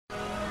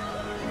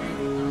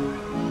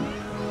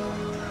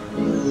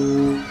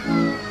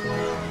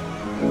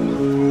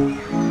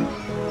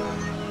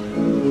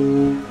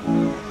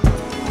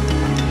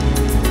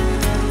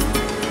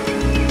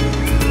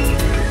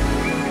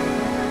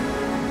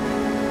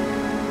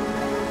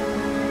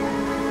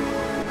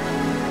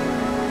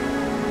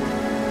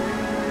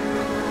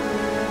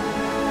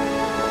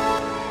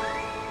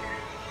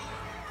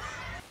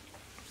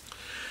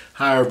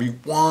Hi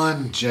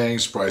everyone,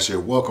 James Price here.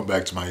 Welcome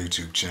back to my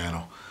YouTube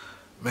channel.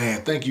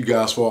 Man, thank you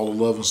guys for all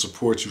the love and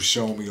support you've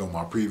shown me on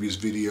my previous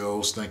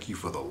videos. Thank you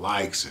for the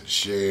likes and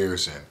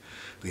shares and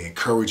the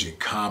encouraging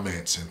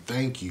comments. And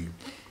thank you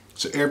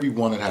to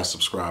everyone that has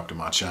subscribed to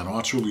my channel.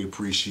 I truly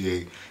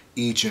appreciate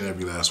each and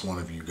every last one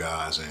of you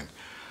guys.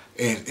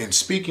 And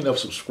speaking of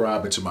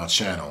subscribing to my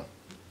channel,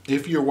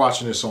 if you're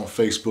watching this on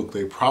Facebook,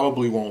 they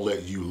probably won't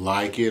let you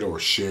like it or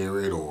share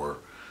it or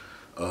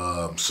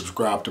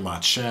subscribe to my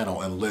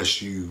channel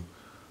unless you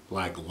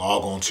like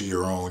log on to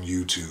your own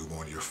YouTube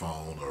on your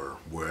phone or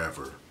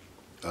wherever,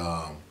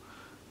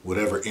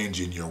 whatever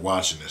engine you're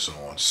watching this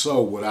on.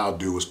 So what I'll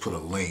do is put a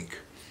link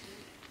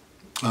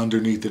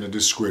underneath in the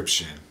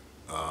description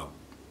of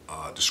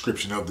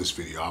this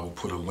video. I will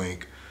put a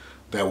link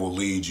that will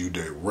lead you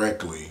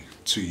directly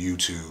to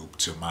YouTube,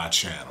 to my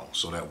channel.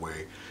 So that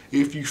way,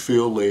 if you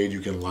feel led, you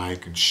can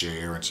like and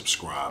share and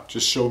subscribe.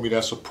 Just show me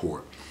that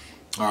support.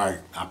 All right,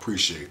 I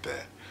appreciate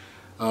that.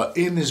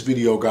 In this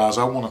video, guys,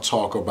 I want to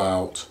talk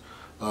about,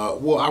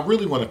 well, I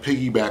really want to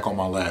piggyback on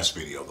my last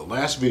video. The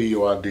last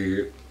video I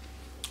did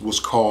was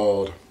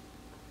called,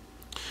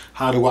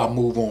 How Do I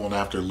Move On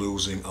After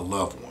Losing a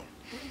Loved One?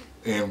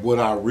 And what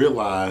I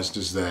realized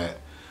is that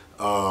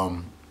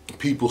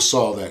people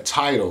saw that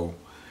title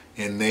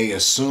and they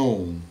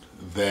assumed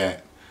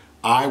that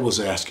I was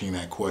asking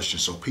that question.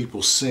 So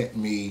people sent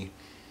me,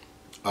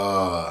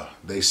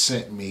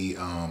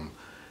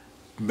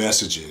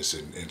 messages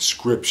and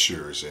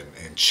scriptures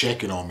and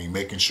checking on me,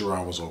 making sure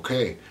I was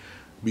okay,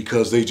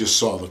 because they just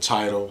saw the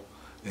title.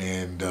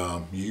 And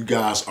you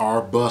guys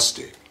are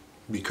busted,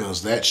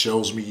 because that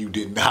shows me you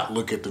did not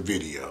look at the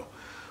video.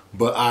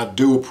 But I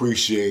do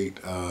appreciate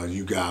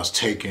you guys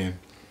taking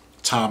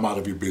time out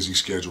of your busy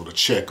schedule to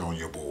check on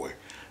your boy.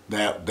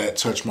 That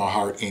touched my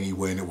heart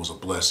anyway, and it was a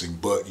blessing.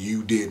 But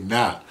you did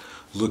not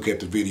look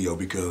at the video,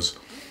 because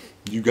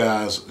you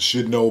guys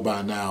should know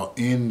by now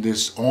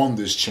on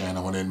this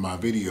channel and in my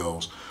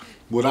videos,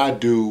 what I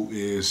do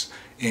is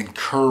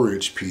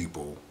encourage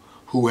people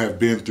who have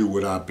been through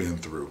what I've been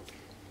through.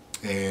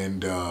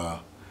 And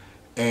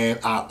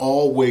I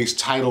always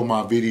title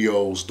my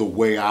videos the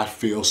way I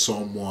feel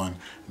someone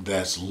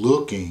that's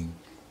looking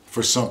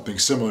for something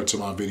similar to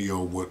my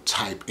video would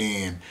type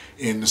in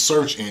the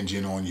search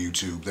engine on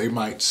YouTube. They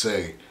might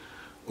say,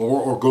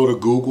 or go to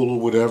Google or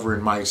whatever,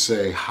 and might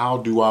say, how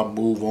do I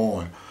move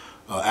on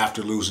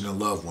after losing a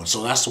loved one?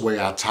 So that's the way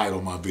I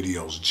title my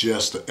videos,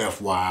 just the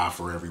FYI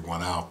for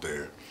everyone out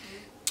there.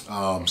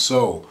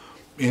 So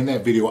in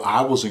that video,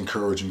 I was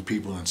encouraging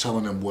people and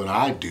telling them what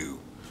I do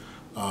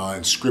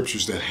and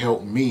scriptures that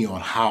help me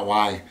on how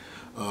I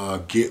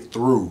get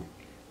through,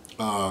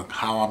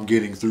 how I'm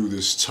getting through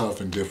this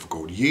tough and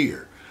difficult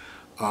year.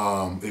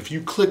 If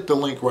you click the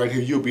link right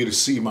here, you'll be able to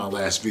see my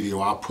last video.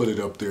 I'll put it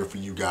up there for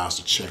you guys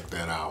to check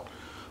that out.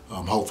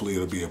 Hopefully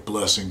it'll be a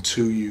blessing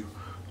to you.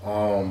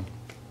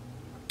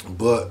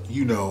 But,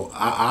 you know,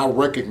 I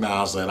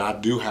recognize that I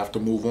do have to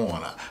move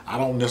on. I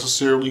don't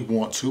necessarily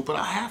want to, but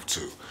I have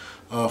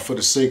to, for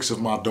the sakes of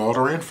my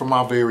daughter and for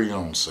my very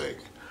own sake.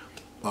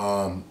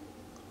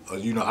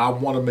 You know, I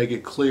want to make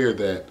it clear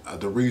that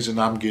the reason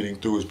I'm getting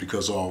through is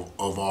because of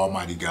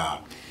Almighty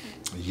God,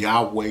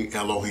 Yahweh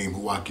Elohim,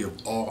 who I give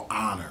all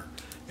honor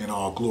and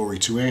all glory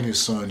to, and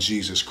his son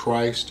Jesus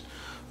Christ,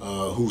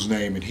 whose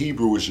name in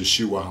Hebrew is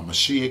Yeshua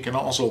HaMashiach, and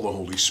also the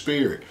Holy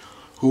Spirit,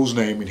 whose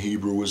name in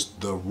Hebrew is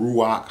the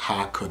Ruach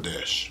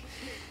HaKodesh.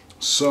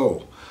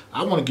 So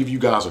I want to give you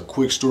guys a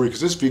quick story,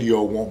 because this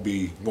video won't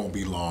be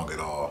long at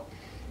all.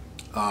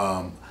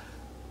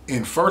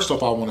 And first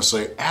off, I want to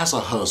say, as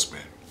a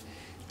husband,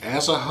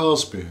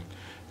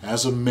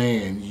 as a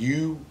man,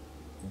 you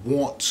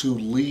want to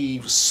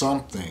leave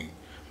something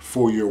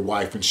for your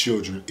wife and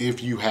children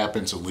if you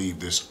happen to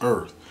leave this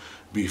earth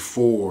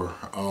before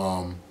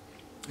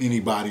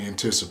anybody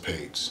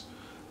anticipates.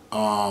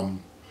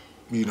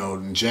 You know,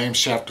 in James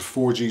chapter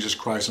 4, Jesus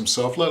Christ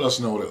himself let us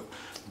know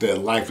that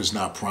life is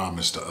not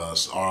promised to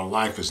us. Our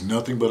life is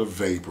nothing but a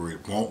vapor.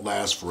 It won't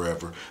last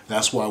forever.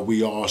 That's why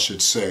we all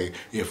should say,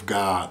 if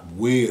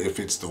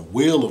it's the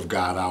will of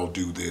God, I'll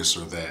do this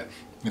or that.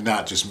 And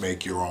not just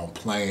make your own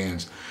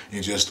plans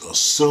and just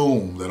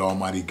assume that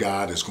Almighty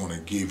God is going to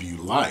give you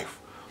life.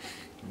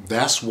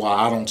 That's why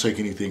I don't take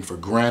anything for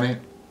granted.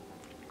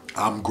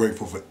 I'm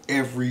grateful for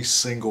every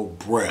single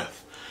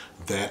breath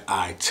that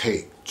I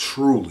take,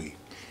 truly.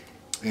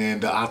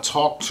 And I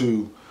talked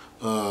to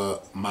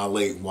my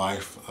late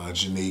wife,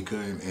 Janika,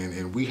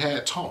 and we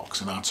had talks.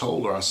 And I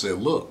told her, I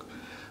said, look,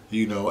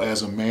 you know,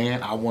 as a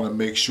man, I want to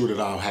make sure that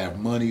I'll have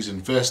monies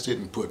invested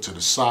and put to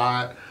the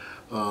side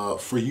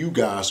for you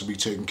guys to be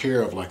taken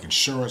care of, like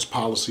insurance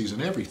policies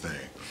and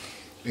everything.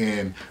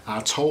 And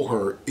I told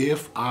her,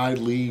 if I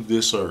leave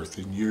this earth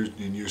and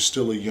you're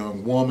still a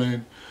young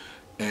woman,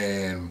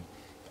 and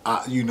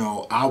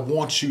I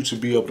want you to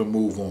be able to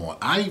move on.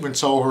 I even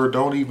told her,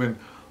 don't even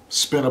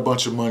spend a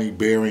bunch of money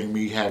burying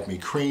me, have me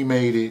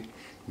cremated.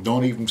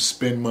 Don't even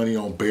spend money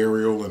on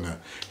burial and a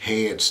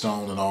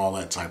headstone and all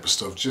that type of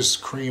stuff.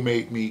 Just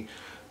cremate me,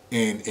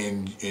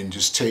 and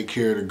just take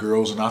care of the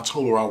girls. And I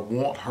told her I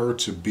want her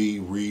to be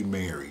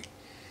remarried.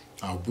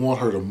 I want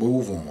her to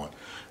move on.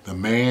 The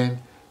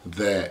man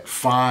that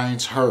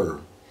finds her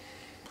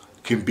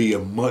can be a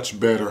much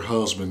better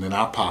husband than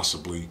I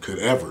possibly could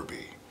ever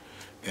be.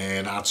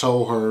 And I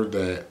told her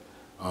that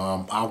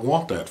I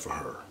want that for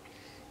her.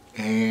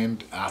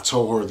 And I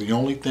told her the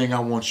only thing I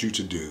want you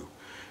to do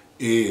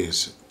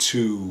is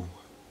to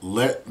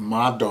let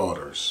my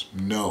daughters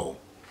know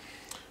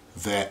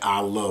that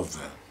I love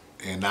them.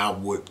 And I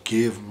would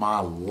give my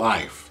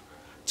life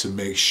to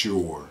make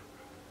sure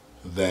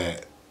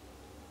that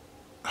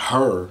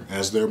her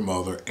as their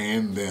mother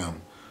and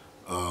them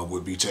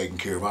would be taken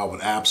care of. I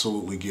would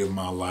absolutely give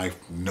my life,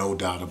 no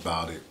doubt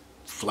about it,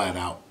 flat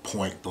out,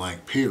 point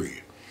blank,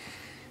 period.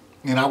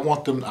 And I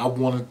told her I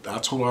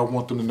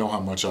want them to know how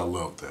much I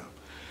love them.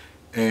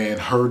 And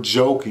her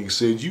joking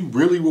said, "You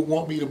really would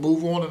want me to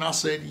move on?" And I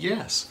said,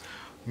 "Yes."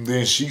 And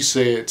then she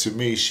said to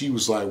me, she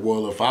was like,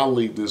 "Well, if I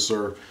leave this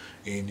earth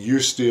and you're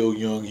still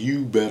young,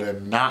 you better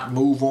not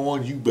move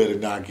on. You better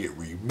not get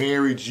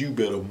remarried. You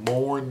better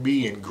mourn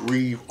me and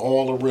grieve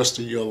all the rest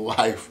of your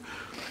life."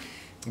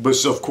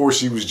 But of course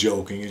she was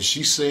joking, and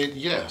she said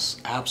yes,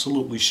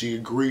 absolutely. She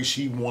agreed.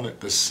 She wanted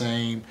the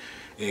same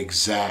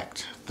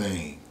exact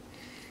thing.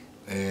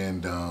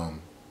 And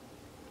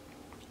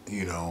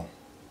you know,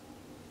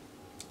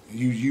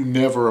 you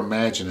never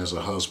imagine as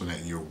a husband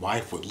that your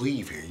wife would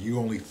leave here. You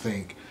only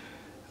think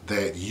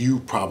that you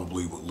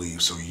probably would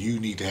leave, so you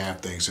need to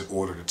have things in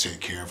order to take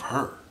care of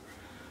her.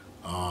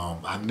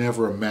 I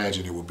never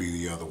imagined it would be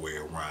the other way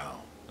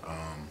around.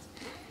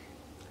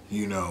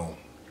 You know,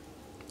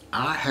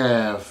 I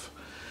have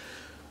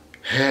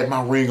had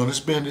my ring on.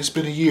 It's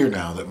been a year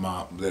now that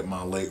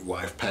my late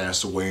wife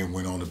passed away and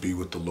went on to be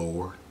with the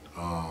Lord.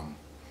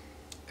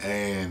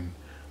 And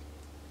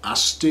I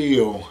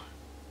still,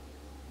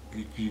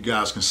 you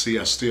guys can see,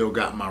 I still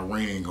got my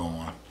ring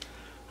on.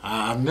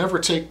 I never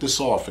take this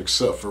off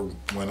except for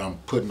when I'm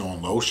putting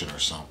on lotion or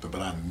something,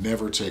 but I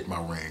never take my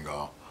ring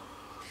off.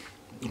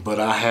 But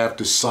I have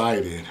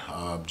decided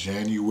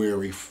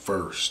January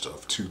 1st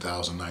of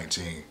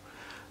 2019,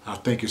 I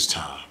think it's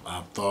time.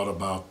 I've thought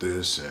about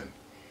this, and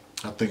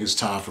I think it's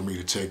time for me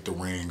to take the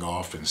ring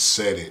off and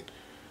set it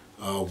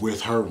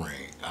with her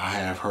ring. I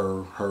have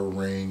her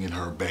ring and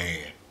her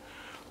band,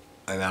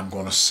 and I'm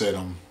going to set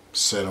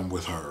them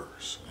with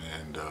hers.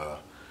 And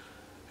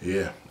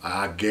yeah,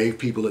 I gave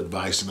people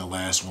advice in the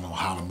last one on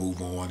how to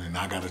move on, and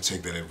I got to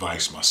take that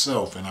advice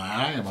myself, and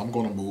I'm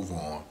going to move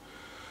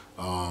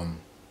on.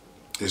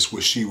 It's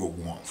what she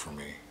would want from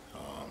me.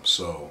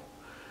 So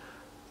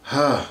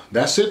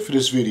that's it for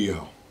this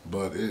video.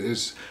 But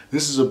this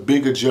is a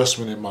big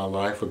adjustment in my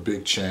life, a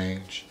big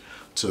change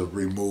to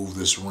remove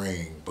this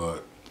ring,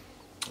 but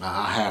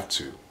I have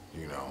to,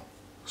 you know.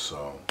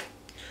 So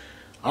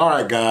all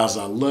right, guys,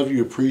 I love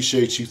you,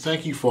 appreciate you.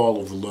 Thank you for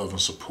all of the love and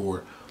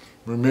support.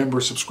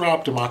 Remember,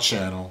 subscribe to my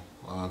channel.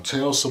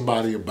 Tell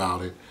somebody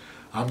about it.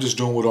 I'm just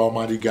doing what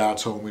Almighty God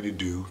told me to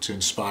do, to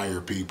inspire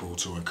people,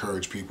 to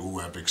encourage people who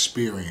have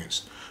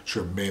experienced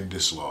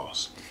tremendous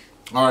loss.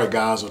 All right,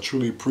 guys, I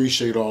truly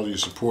appreciate all your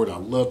support. I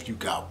love you.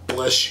 God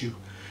bless you.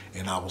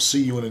 And I will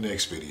see you in the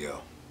next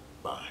video.